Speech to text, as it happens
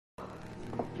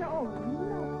Oh,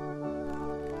 no.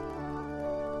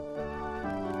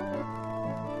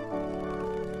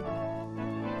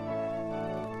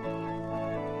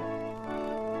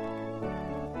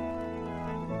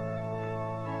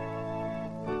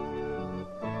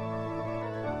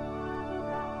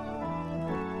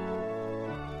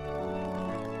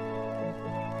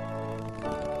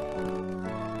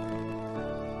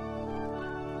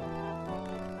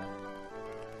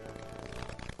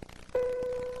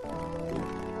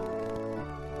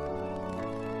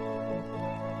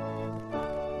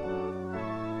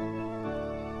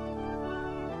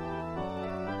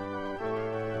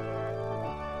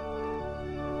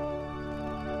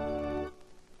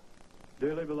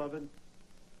 Dearly beloved,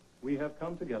 we have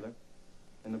come together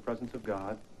in the presence of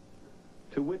God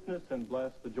to witness and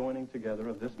bless the joining together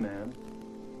of this man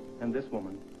and this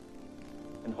woman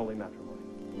in holy matrimony.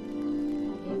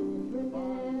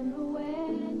 Remember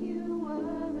when you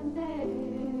weren't there,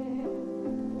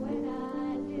 when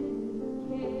I didn't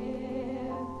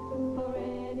care for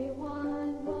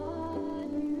anyone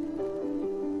but you.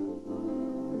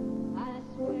 I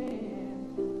swear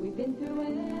we've been through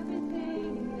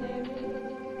everything there is.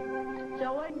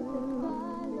 Joey?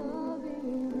 My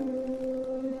loving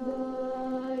through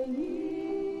the years.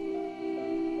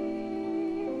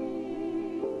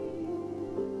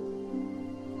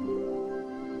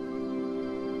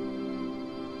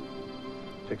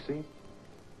 Dixie,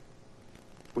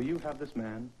 will you have this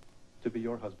man to be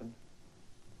your husband,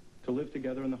 to live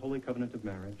together in the holy covenant of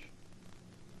marriage?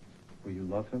 Will you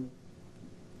love him,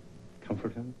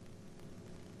 comfort him,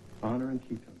 honor and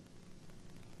keep him,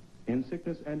 in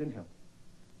sickness and in health,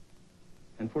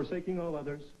 and forsaking all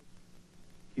others,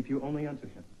 keep you only unto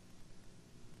him,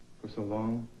 for so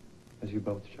long as you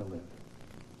both shall live?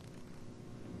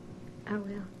 I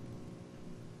will.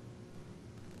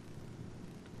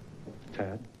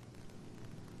 Tad,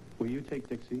 will you take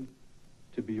Dixie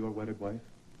to be your wedded wife,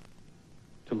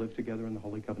 to live together in the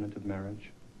holy covenant of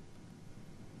marriage?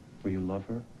 Will you love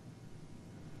her,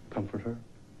 comfort her,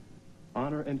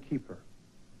 honor and keep her,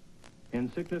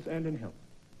 in sickness and in health,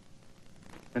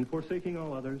 and forsaking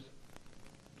all others,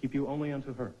 keep you only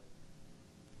unto her,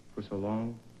 for so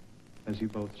long as you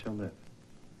both shall live?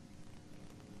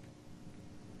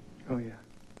 Oh, yeah.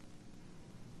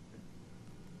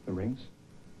 The rings?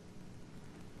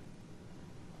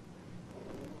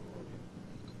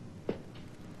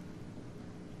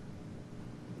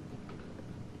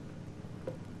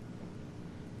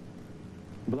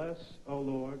 Bless, O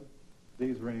Lord,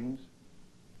 these rings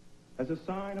as a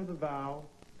sign of the vow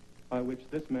by which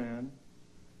this man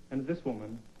and this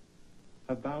woman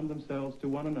have bound themselves to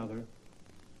one another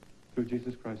through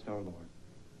Jesus Christ our Lord.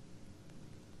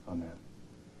 Amen.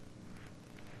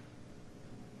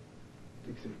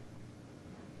 Dixie,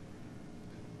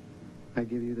 I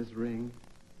give you this ring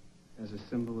as a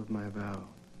symbol of my vow.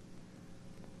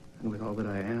 And with all that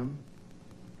I am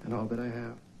and all that I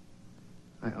have,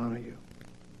 I honor you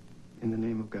in the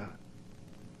name of God.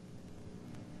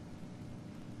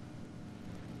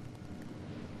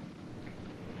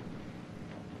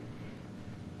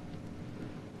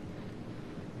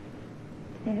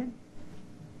 Ted,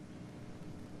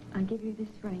 I give you this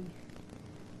ring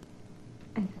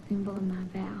as a symbol of my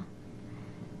vow.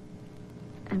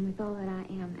 And with all that I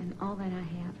am and all that I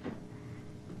have,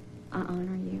 I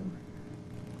honor you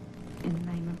in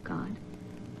the name of God.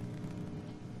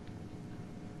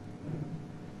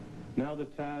 Now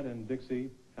that Tad and Dixie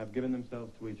have given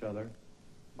themselves to each other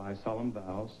by solemn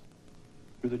vows,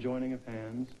 through the joining of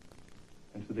hands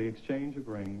and through the exchange of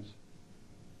rings,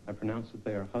 I pronounce that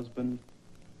they are husband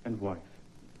and wife.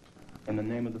 In the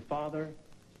name of the Father,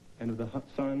 and of the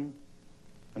Son,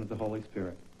 and of the Holy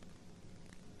Spirit.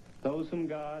 Those whom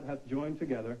God hath joined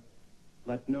together,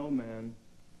 let no man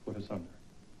put asunder.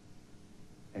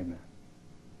 Amen.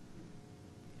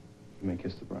 You may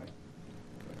kiss the bride.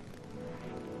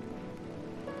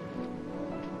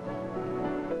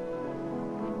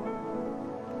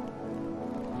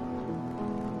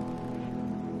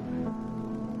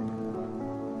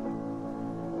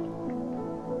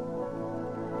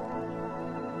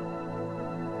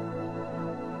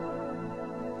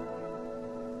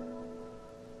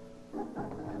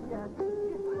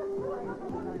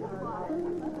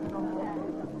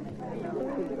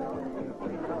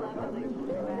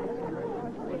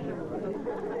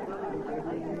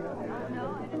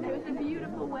 It was a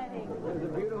beautiful wedding. It was a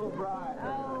beautiful bride.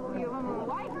 Oh, you're my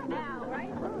wife now,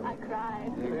 right? I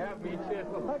cried. Yeah, me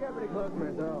too. I got pretty close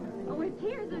myself. With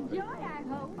tears of joy, I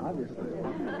hope. Obviously.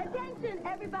 Attention,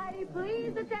 everybody,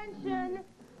 please, attention.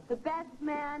 The best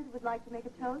man would like to make a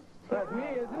toast. That's me,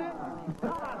 isn't it?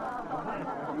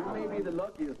 You may be the the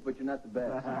luckiest, but you're not the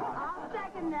best. I'll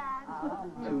second that.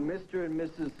 To Mr. and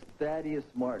Mrs. Thaddeus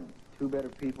Martin, two better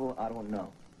people, I don't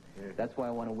know. That's why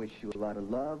I want to wish you a lot of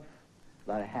love,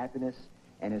 a lot of happiness,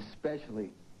 and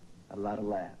especially a lot of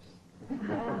laughs.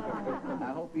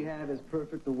 I hope you have as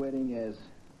perfect a wedding as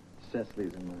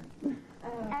Cecily's and mine.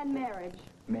 And marriage.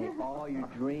 May all your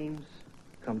dreams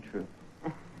come true.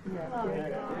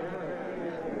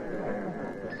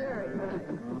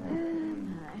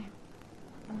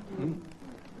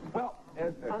 Well,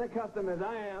 as unaccustomed as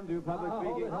I am to public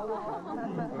speaking... Hold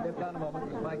on. Step down a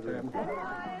moment. It's my turn.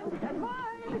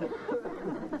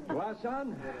 To our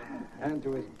son, and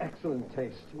to his excellent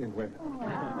taste in women.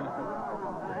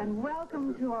 And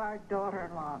welcome to our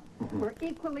daughter-in-law. We're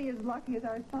equally as lucky as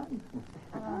our son.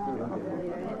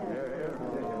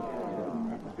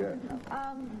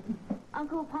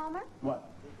 Uncle Palmer? What?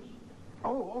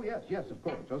 Oh, yes, of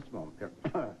course. Just a moment. Here.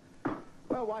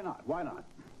 Well, why not? Why not?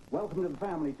 Welcome to the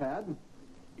family, Tad.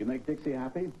 You make Dixie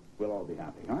happy, we'll all be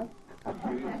happy, all right? Well,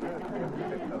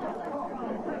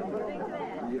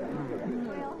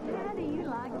 how do you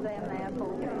like them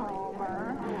apples,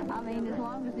 Palmer? I mean, as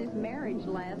long as this marriage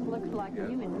lasts, looks like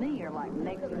you and me are like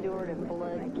next door to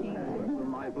blood kin.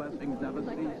 My blessings never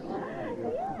cease.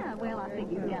 Yeah, well, I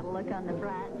think you've got to look on the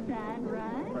bright side,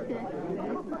 right? I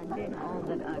did all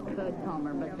that I could,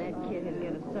 Palmer, but that kid has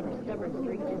got a stubborn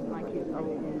streak just like his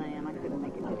old man. I couldn't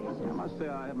make a decision. I must say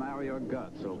I admire your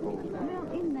guts, so forth. Well,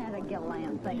 isn't that a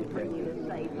gallant thing for you to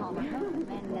say, Palmer?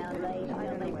 And now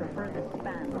they prefer the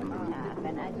spineless type,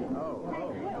 and I just... Oh,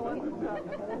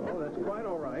 that's quite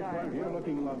all right. Well, you're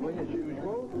looking lovely as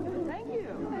usual. Thank you.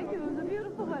 Thank you. It was a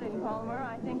beautiful wedding, Palmer.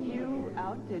 I think you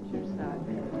outdid your son.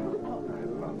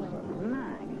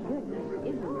 My goodness,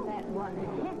 isn't that one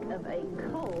heck of a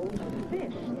cold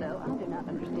fish, though? I do not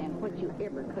understand what you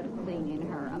ever could have seen in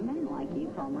her. A man like you,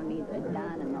 Palmer, needs a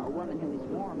dynamo, a woman who is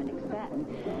warm and exciting,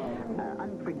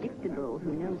 unpredictable,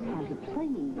 who knows how to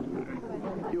please.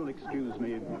 You'll excuse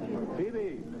me.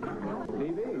 Phoebe!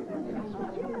 Phoebe!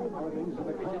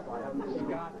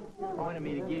 Scott wanted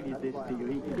me to give you this to you.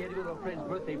 He gave you a friend's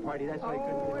birthday party. That's why he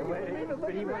couldn't do the wedding.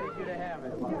 But he wanted you to have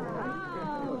it.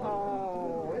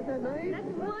 Oh, isn't that nice?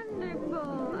 That's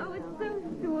wonderful. Oh, it's so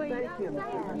sweet. Thank you.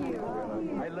 Thank you.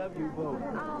 I love you both.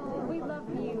 Oh, we love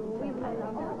you. We love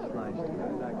you. It's nice to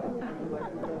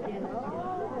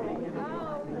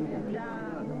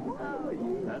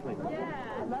I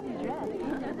love your dress.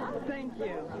 Thank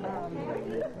you.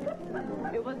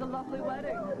 It was a lovely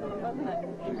wedding, wasn't it?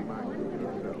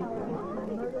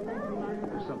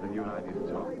 There's something you and I need to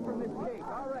talk about. From this cake.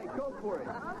 All right, go for it.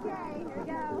 Okay, here we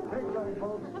go. Hey, buddy,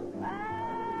 folks.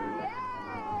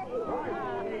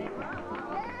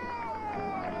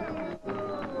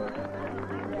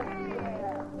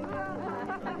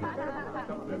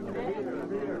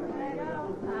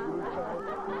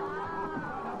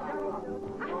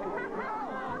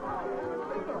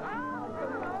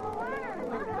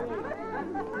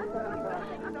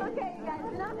 Okay, you guys,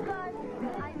 enough fun.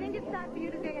 I think it's time for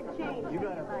you to take a change. You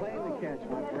got a plane to catch,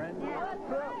 my friend. Yeah, that's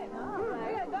right.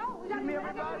 Here, go. We got to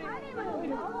everybody.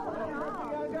 honeymoon. Come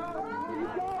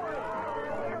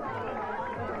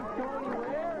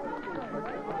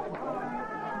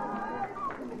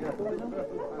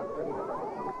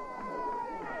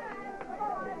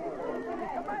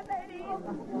on, ladies.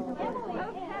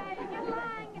 Okay, get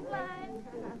line.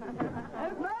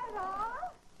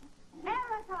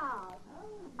 Eritol.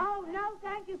 Oh, no,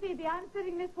 thank you, Phoebe. I'm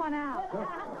sitting this one out.